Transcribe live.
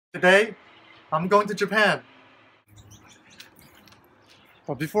Today, I'm going to Japan.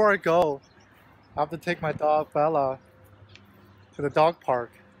 But before I go, I have to take my dog Bella to the dog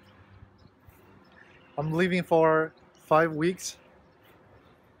park. I'm leaving for 5 weeks.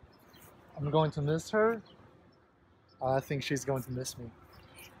 I'm going to miss her. I think she's going to miss me.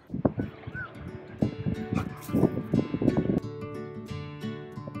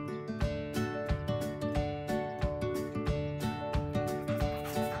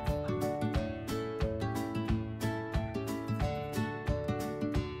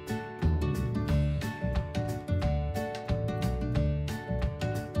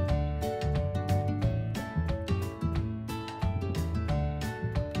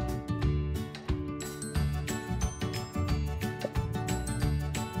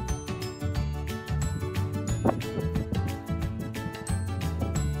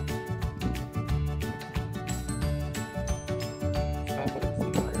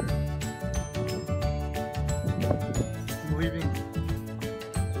 I'm leaving.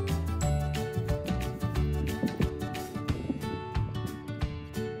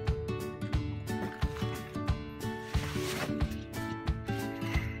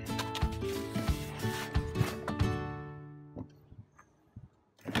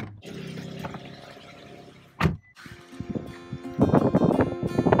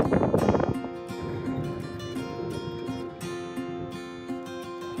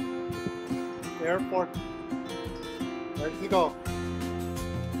 Airport. Ready to go.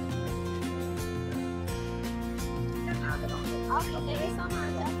 Okay, thank you so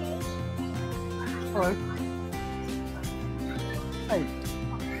much. Hello. Hey.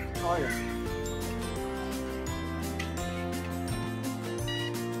 How are you?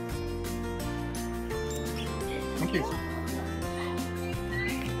 Thank you.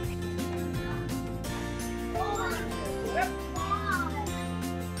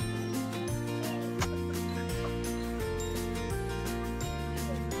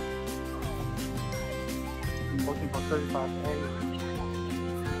 I'm looking for 35A.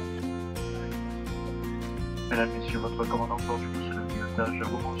 Mesdames, Messieurs, votre commandant Georges Bush, le pilotage, je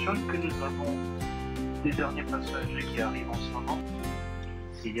vous mentionne que nous avons des derniers passagers qui arrivent en ce moment.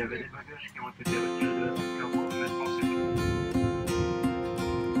 Il y avait des bagages qui ont été retirés de l'avion complètement, c'est tout.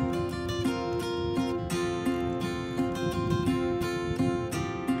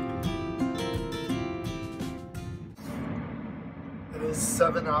 It is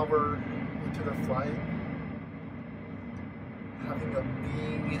 7 hours into the flight. Having a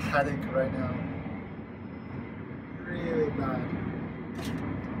mean headache right now. Really bad.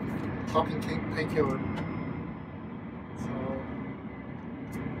 Popping painkiller. So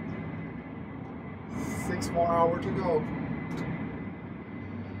 6 more hours to go.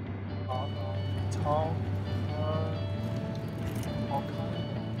 Tall.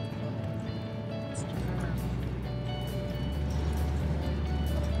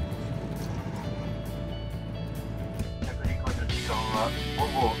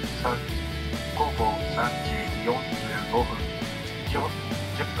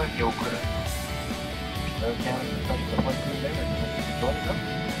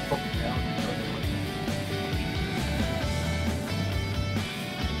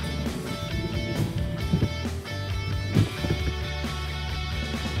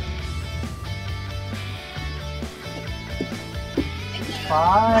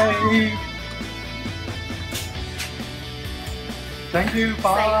 Bye. Thank you.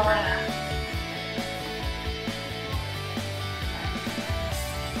 Bye.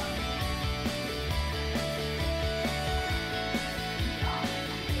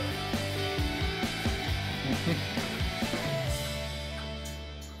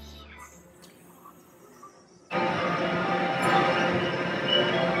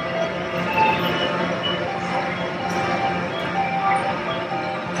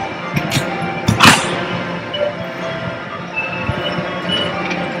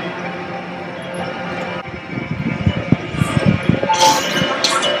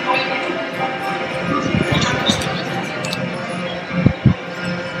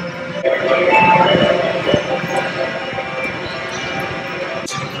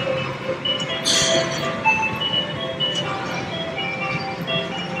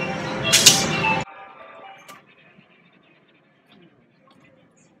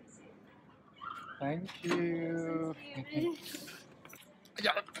 Thank you.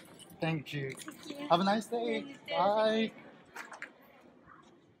 Yeah. Thank you. Have a nice day. Bye.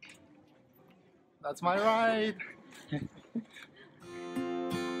 That's my ride.